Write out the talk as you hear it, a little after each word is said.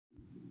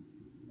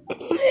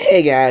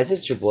Hey guys,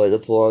 it's your boy the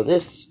Pool.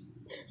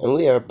 And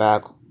we are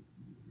back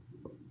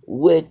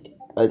with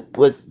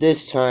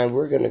this time.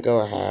 We're gonna go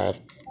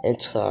ahead and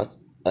talk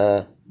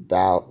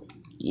about,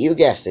 you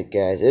guessed it,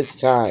 guys. It's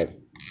to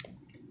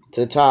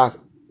talk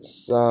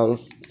some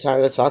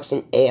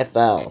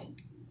AFL.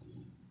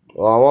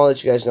 Well, I want to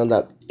let you guys know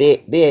that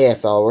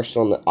BAFL, we're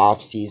still in the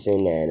off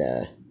season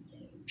and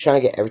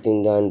trying to get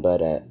everything done, but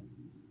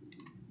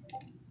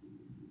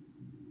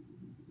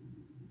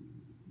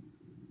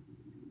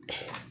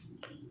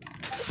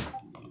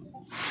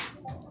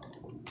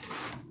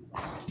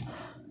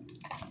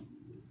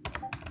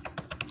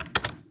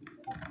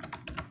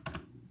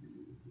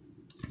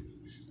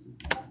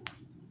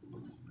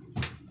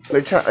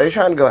they're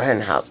trying to go ahead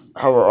and have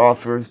our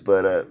offers,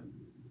 but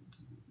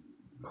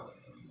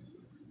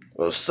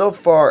well, so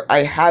far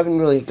I haven't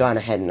really gone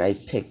ahead and I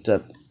picked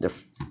up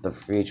the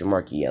free agent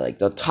market yet. Like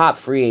the top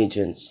free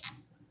agents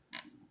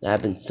that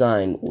have been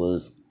signed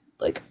was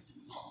like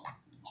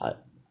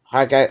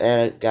Hard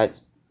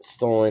got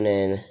stolen,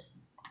 and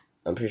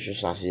I'm pretty sure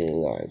Sox didn't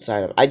go and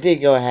sign him. I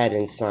did go ahead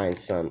and sign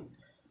some.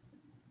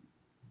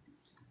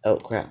 Oh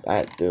crap!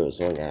 There was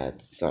one guy I had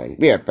to sign.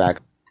 We are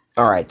back.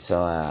 All right,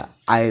 so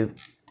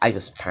I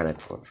just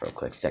panicked for a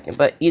quick second,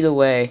 but either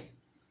way.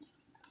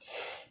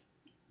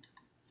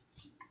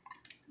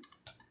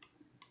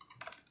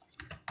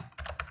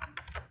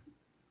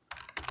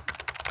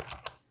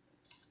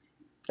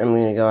 I'm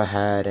gonna go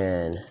ahead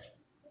and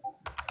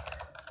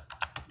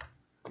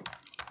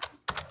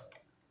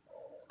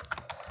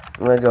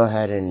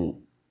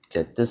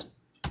get this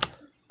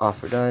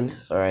offer done.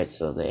 Alright,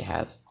 so they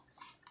have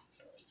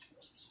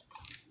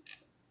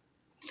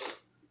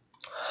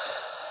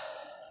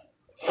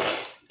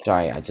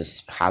sorry, I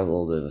just have a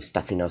little bit of a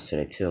stuffy nose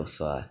today too,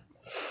 so I'm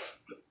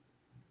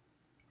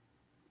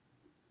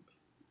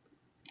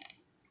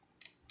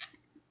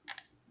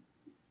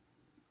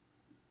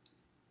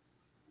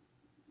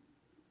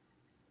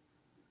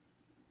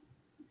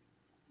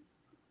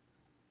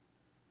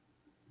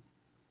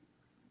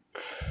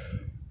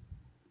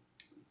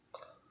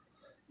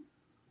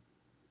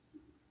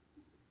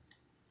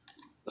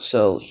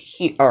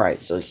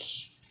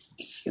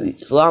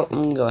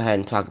gonna go ahead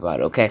and talk about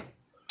it, okay?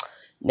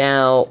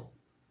 Now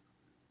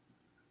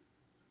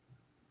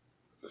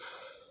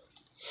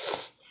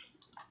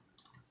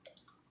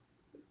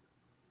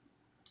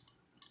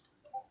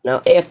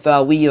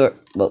AFL,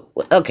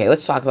 okay,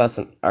 let's talk about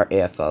our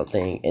AFL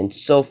thing. And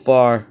so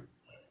far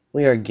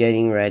we are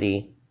getting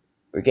ready.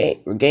 We're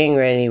getting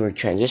ready, we're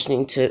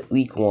transitioning to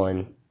week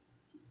 1.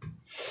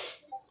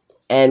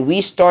 And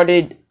week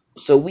 1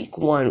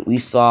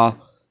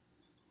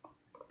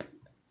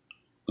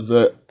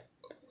 the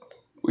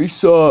we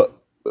saw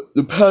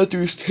the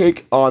Panthers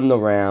take on the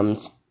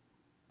Rams,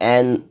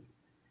 and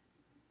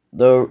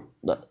the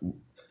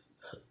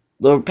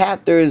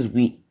Panthers,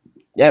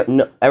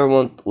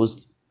 everyone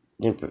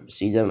didn't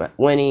see them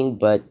winning,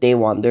 but they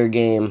won their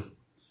game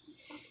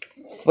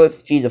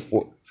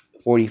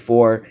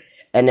 50-44,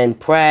 and then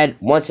Pratt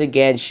once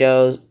again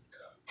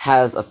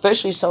has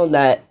officially shown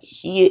that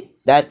he's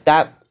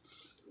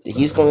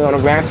going on a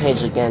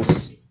rampage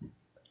against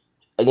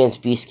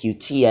Beast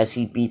QT as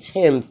he beats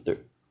him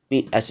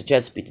as the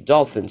Jets beat the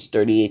Dolphins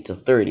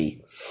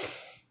 38-30.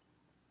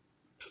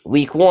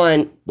 Week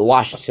 1, the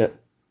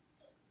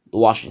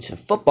Washington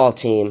football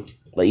team,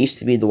 what used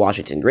to be the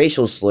Washington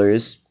Racial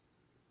Slurs.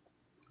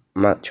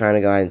 I'm not trying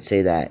to go ahead and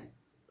say that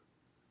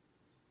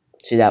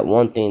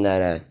one thing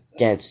that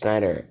Dan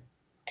Snyder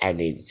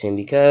added to him,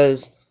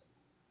 because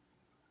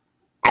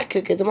I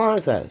could get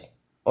demonetized.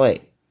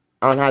 Wait,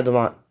 I don't have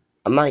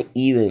I'm not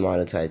even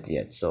monetized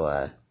yet, so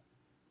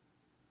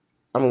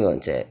I'm going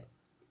to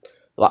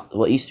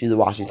what used to be the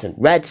Washington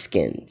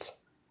Redskins.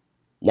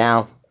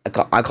 Now I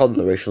call them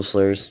the Racial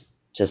Slurs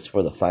just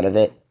for the fun of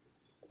it.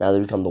 Now they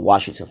become the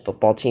Washington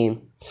football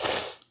team.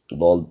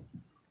 Well,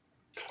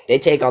 they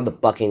take on the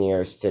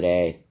Buccaneers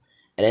today,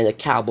 and then the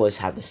Cowboys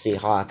have the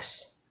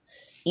Seahawks.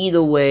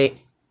 Either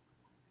way,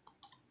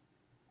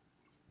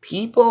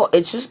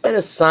 it's just been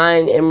a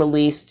sign and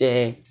release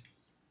day.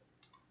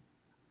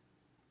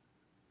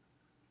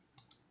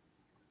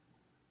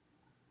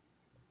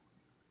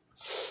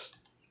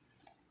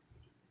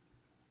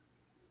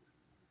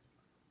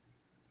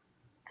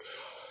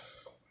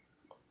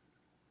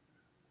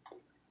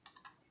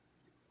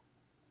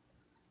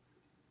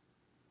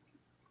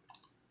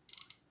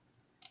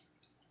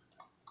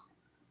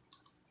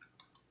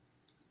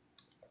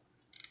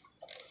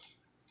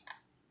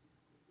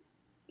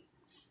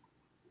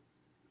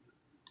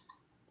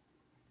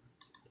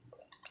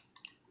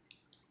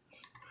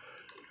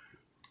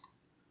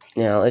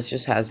 Now, it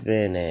just has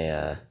been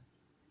a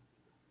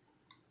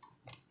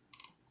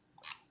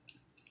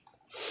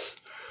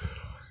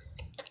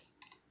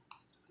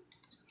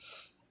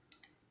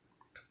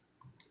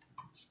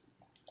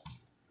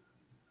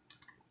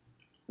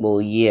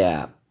well,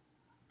 yeah.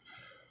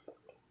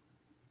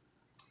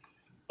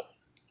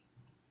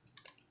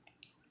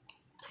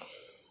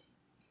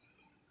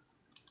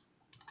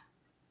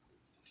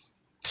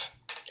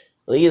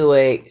 Either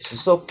way,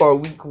 so far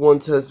week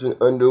 1 has been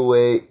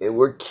underway, and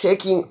we're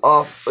kicking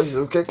off.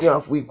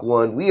 Week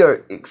 1. We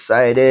are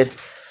excited.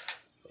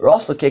 We're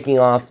also kicking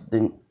off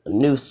the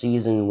new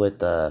season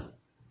with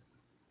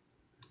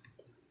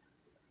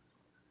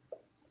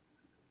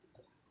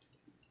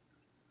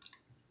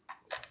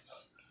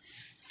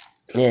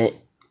in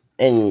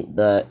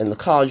the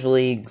college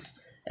leagues,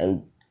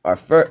 and our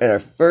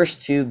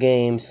first 2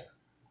 games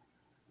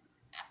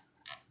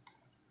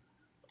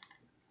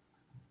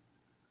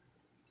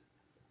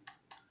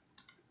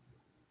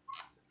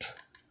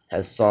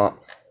has saw.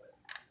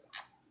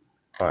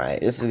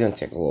 Alright, this is gonna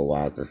take a little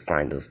while to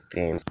find those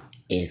games.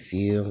 A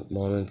few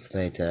moments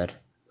later.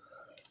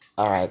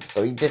 Alright,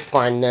 so we did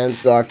find them.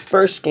 So our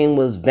first game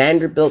was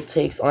Vanderbilt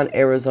takes on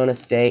Arizona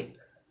State.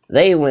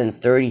 They win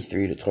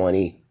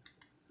 33-20.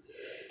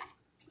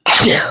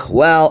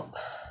 Well,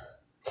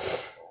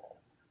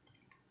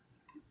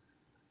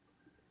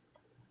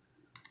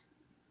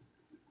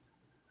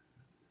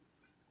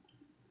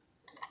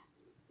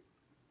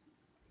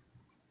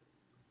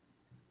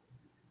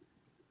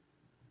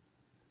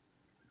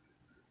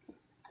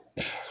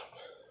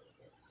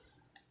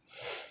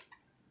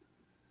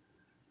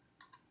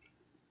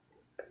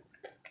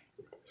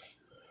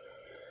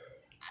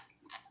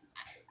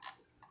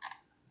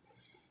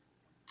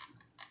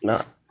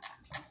 not.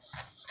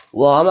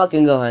 Well, I'm not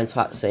gonna go ahead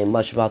and say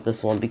much about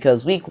this one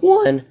because week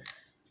 1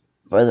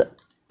 for the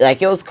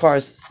it was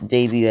Carr's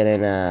debut,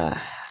 and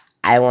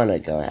I want to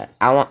go ahead.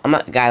 I'm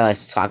not a guy that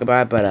likes to talk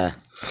about it, but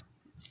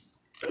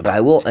I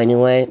will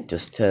anyway,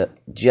 just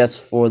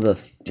for the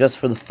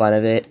fun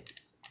of it.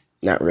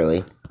 Not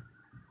really.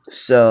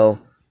 So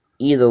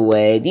either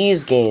way,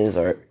 these games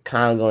are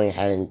kind of going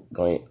ahead and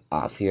going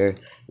off here.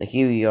 Now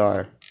here we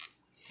are.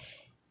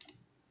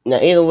 Now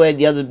either way,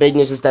 the other big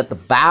news is that the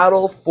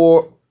battle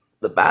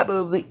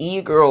of the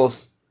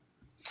E-Girls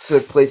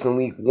took place in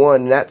week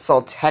 1, and that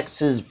saw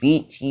Texas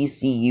beat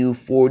TCU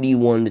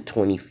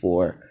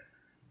 41-24.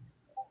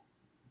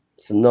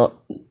 So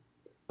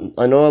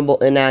a notable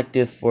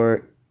inactive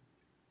for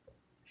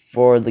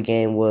the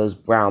game was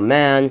Brown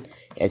Man,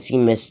 as he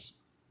missed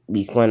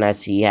week 1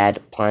 as he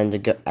had planned to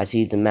go, as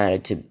he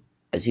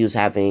was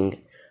having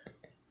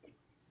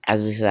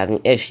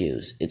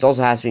issues. It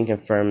also has been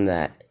confirmed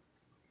that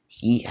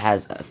he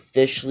has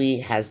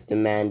officially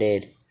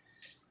demanded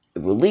a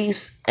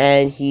release,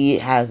 and he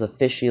has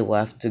officially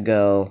left to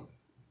go.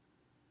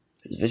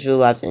 He's officially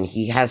left, and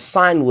he has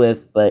signed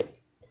with, but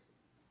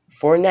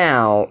for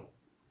now,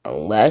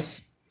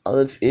 unless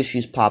other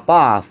issues pop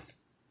off,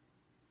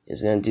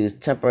 he's going to do his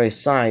temporary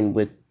sign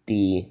with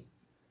he's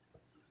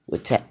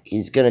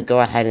going to go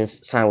ahead and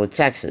sign with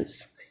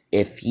Texas.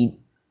 In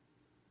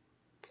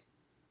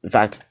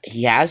fact,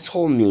 he has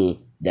told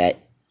me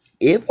that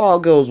if all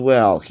goes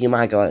well, he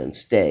might go ahead and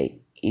stay.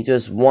 He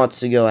just wants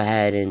to go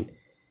ahead and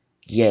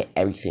get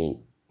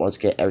everything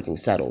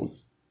settled.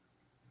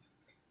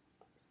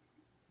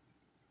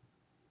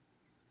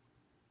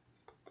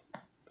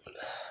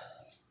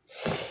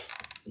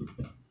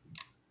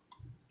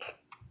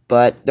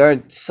 But there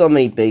are so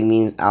many big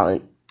memes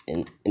out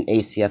in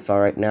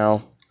ACFL right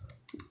now.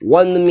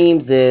 One of the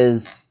memes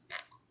is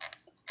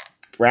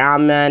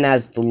Brown Man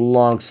as the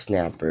long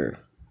snapper.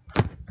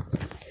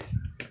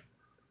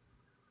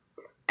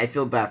 I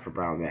feel bad for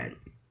Brown Man.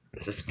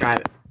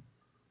 Subscribe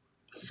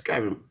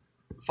him.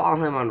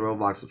 Follow him on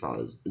Roblox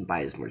and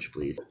buy his merch,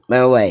 please. By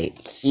the way,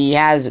 he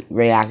has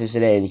reacted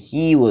today, and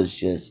he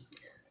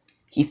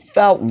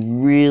felt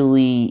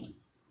really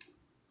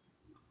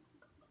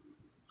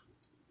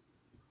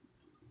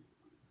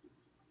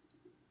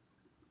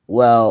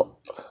well.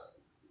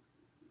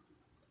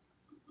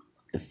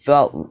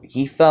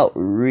 He felt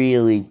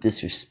really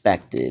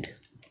disrespected,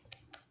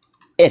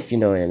 if you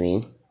know what I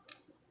mean.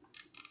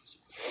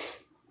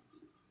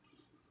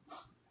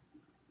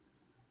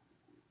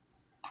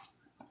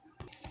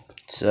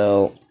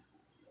 So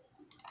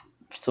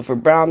for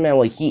Brown Man,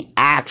 what he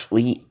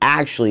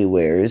actually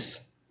wears,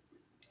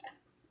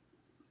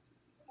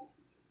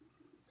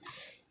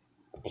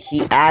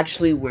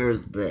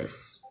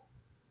 this.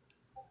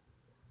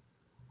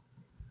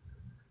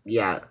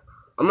 Yeah,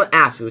 I'm gonna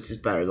ask you which is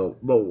better, the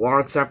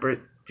long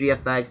separate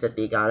GFX that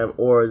they got him,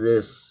 or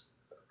this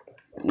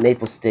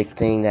maple stick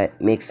thing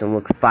that makes him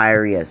look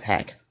fiery as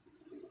heck.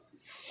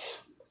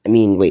 I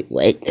mean, wait.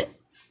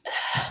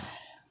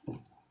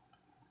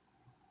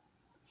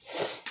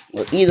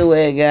 Well, either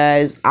way,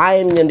 guys, I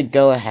am gonna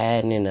go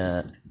ahead and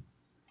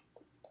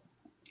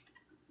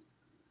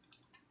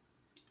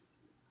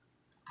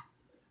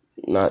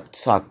not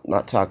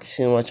talk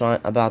too much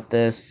about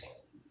this.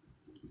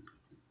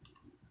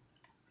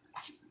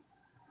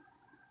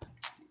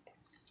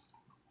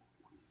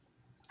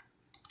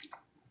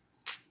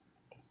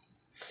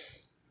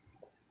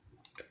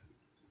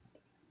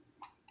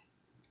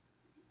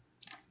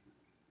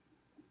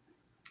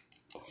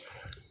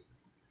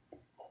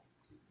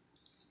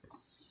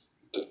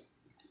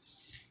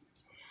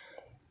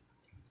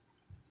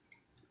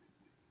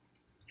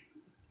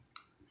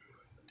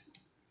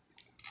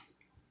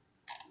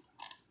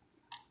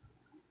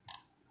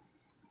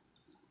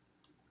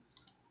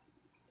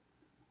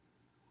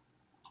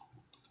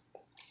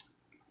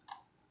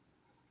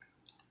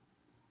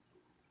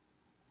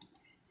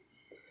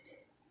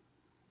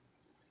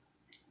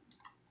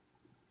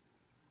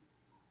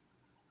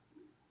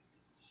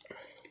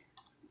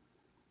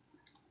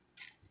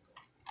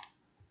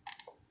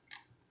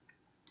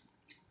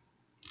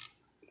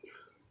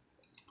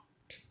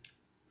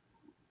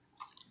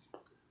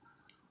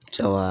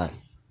 So,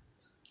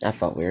 that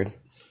felt weird.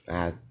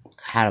 I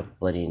had a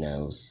bloody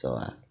nose, so,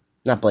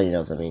 not bloody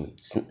nose, I mean,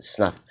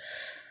 snuff.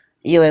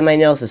 Either way, my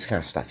nose is kind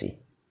of stuffy.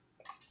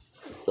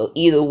 Well,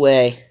 either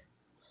way,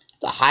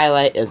 the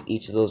highlight of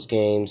each of those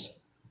games,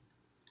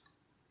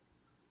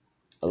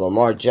 a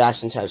Lamar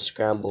Jackson type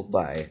scramble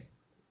by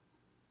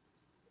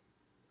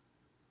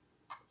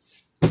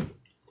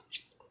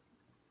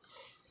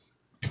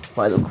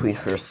the Queen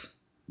first,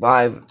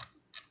 by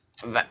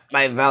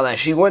Val.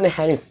 She went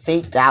ahead and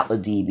faked out the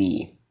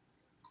DB.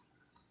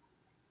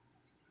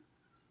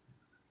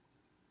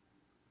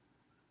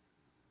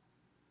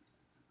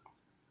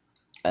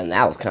 And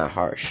that was kind of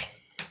harsh.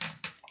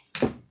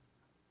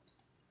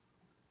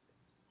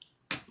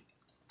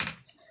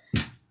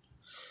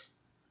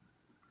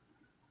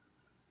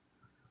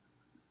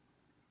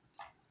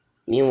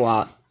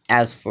 Meanwhile,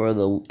 as for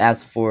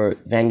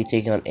Vandy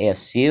taking on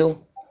AFC,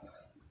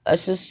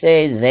 let's just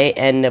say they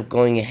end up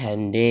going ahead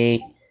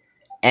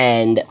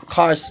and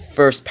Carr's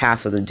first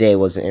pass of the day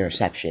was an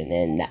interception,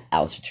 and that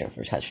was returned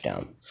for a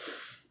touchdown.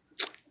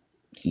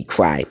 He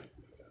cried.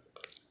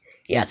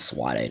 He got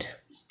swatted.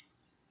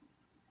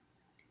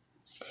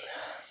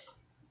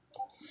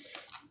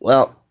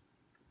 Well,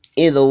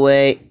 either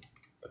way,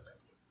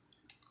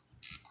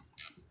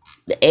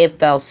 the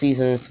AFL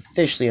season is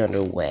officially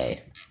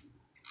underway.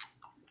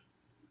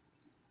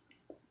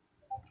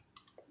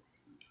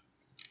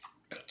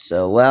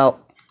 So, well,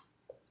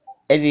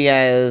 if you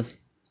guys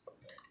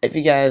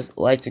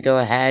like to go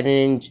ahead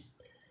and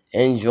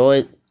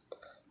enjoy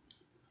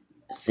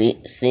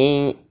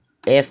seeing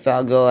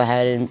AFL go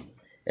ahead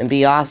and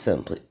be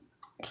awesome,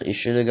 please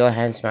sure to go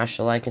ahead and smash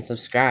the like and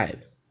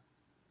subscribe.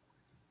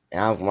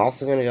 And I'm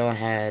also going to go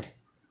ahead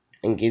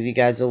and give you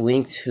guys a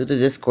link to the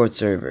Discord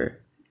server.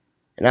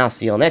 And I'll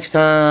see y'all next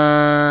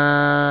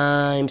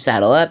time.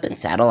 Saddle up and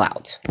saddle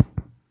out.